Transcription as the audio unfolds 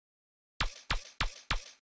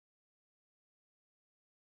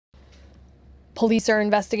Police are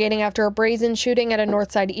investigating after a brazen shooting at a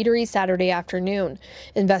Northside eatery Saturday afternoon.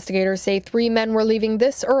 Investigators say 3 men were leaving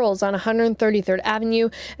this Earl's on 133rd Avenue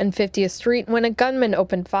and 50th Street when a gunman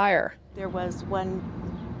opened fire. There was one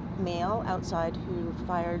male outside who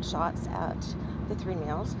fired shots at the 3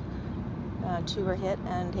 males. 2 were hit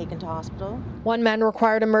and taken to hospital. 1 man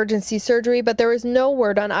required emergency surgery, but there is no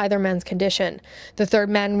word on either man's condition. The 3rd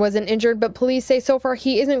man wasn't injured, but police say so far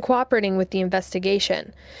he isn't cooperating with the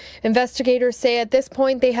investigation. Investigators say at this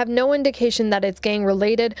point they have no indication that it's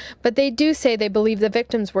gang-related, but they do say they believe the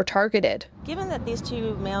victims were targeted. Given that these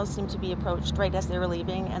 2 males seemed to be approached right as they were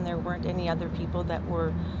leaving and there weren't any other people that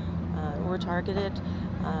were targeted,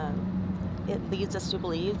 it leads us to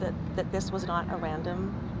believe that this was not a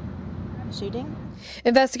random shooting.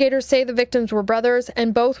 Investigators say the victims were brothers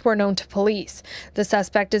and both were known to police. The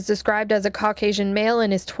suspect is described as a Caucasian male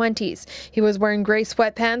in his 20s. He was wearing gray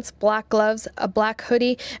sweatpants, black gloves, a black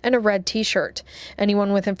hoodie, and a red t-shirt.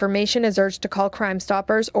 Anyone with information is urged to call Crime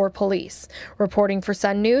Stoppers or police. Reporting for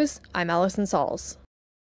Sun News, I'm Allison Sauls.